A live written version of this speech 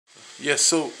Yeah,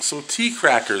 so tea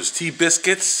crackers, tea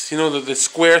biscuits, you know, the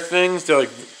square things, they're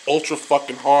like ultra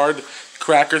fucking hard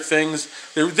cracker things.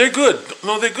 They're good.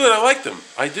 No, they're good. I like them.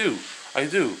 I do.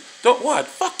 Don't what?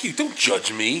 Fuck you. Don't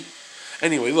judge me.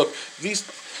 Anyway, look, these.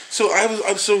 So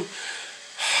I'm so.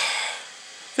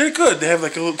 They're good. They have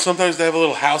like a little, sometimes they have a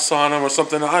little house on them or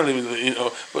something. I don't even, you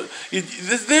know. But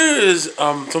there is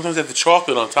sometimes they have the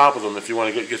chocolate on top of them if you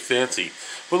want to get fancy.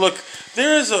 But look,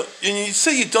 there is a, and you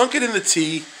say you dunk it in the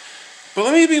tea. But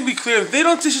let me be clear. They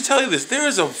should tell you this. There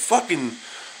is a fucking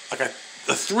like a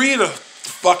 3 and a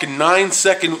fucking 9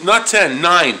 second, not 10,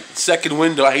 9 second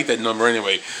window. I hate that number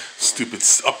anyway. Stupid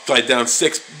upside down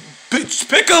 6.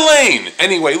 Pick a lane.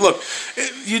 Anyway, look,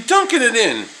 you dunking it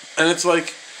in, and it's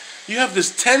like. You have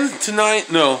this 10 to 9,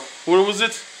 no, what was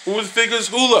it? What was the figures?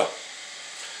 Hula.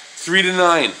 3 to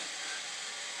 9.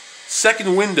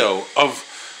 Second window of,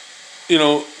 you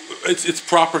know, it's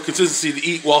proper consistency to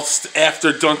eat whilst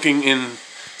after dunking in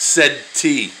said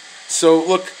tea. So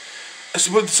look,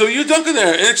 so you're dunking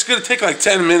there, and it's gonna take like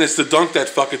 10 minutes to dunk that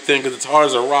fucking thing because it's hard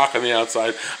as a rock on the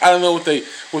outside. I don't know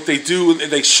what they do.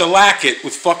 They shellac it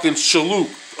with fucking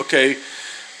shalluk, okay?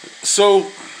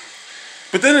 So.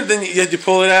 But then you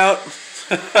pull it out,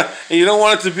 and you don't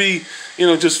want it to be, you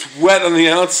know, just wet on the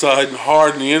outside and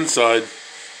hard on the inside.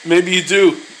 Maybe you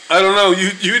do. I don't know.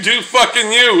 You do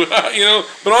fucking you, you know.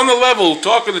 But on the level,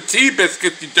 talking to tea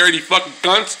biscuits, you dirty fucking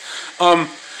cunts.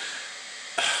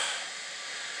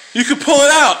 You could pull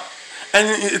it out, and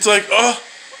it's like, oh,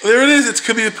 there it is. It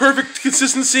could be the perfect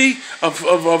consistency of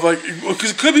like, because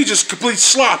it could be just complete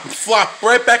slop and flop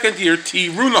right back into your tea,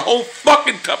 ruin the whole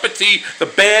fucking cup of tea, the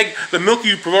bag, the milk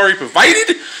you've already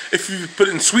provided. If you put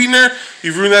it in sweetener,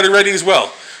 you've ruined that already as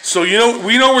well. So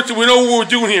we know what we're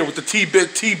doing here with the tea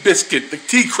biscuit, the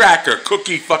tea cracker,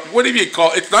 cookie, fucking whatever you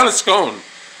call it. It's not a scone,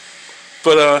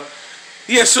 but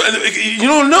yeah. So you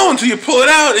don't know until you pull it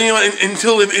out, and you know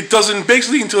until it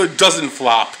doesn't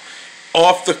flop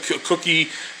off the cookie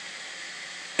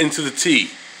into the tea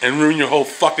and ruin your whole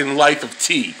fucking life of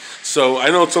tea. So I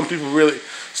know some people really.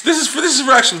 So this is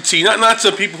for actual tea, not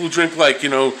some people who drink like, you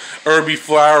know, herby,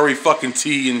 flowery fucking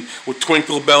tea and with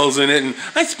twinkle bells in it, and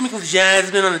I sprinkle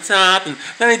jasmine on the top, and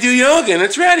then I do yoga and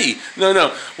it's ready.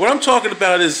 No. What I'm talking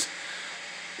about is,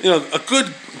 you know, a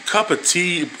good cup of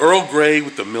tea, Earl Grey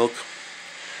with the milk,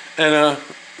 and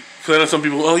because I know some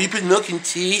people, oh, you put milk in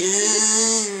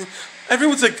tea.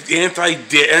 Everyone's like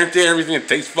anti-dairy, everything that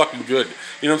tastes fucking good.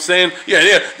 You know what I'm saying?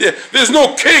 Yeah. There's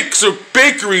no cakes or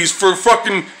bakeries for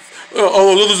fucking,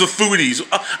 those are foodies.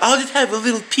 I'll just have a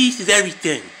little piece of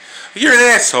everything. You're an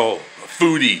asshole, a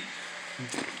foodie.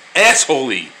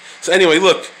 Assholey. So anyway,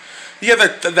 look. You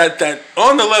have that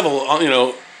on the level, you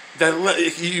know,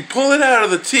 that you pull it out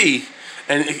of the tea,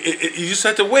 and you just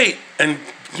have to wait and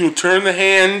turn the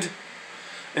hand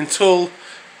until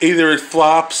either it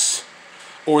flops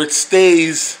or it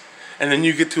stays, and then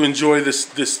you get to enjoy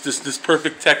this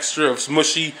perfect texture of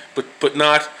mushy, but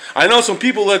not. I know some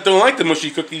people that don't like the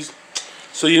mushy cookies,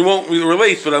 so you won't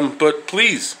relate. But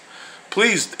please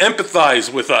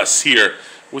empathize with us here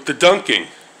with the dunking,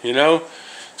 you know.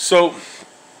 So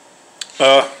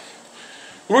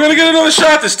we're gonna get another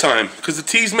shot this time because the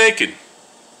tea's making.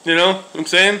 You know what I'm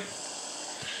saying?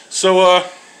 So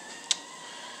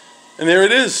and there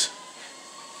it is.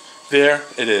 There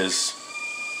it is.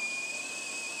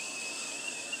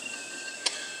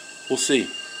 We'll see.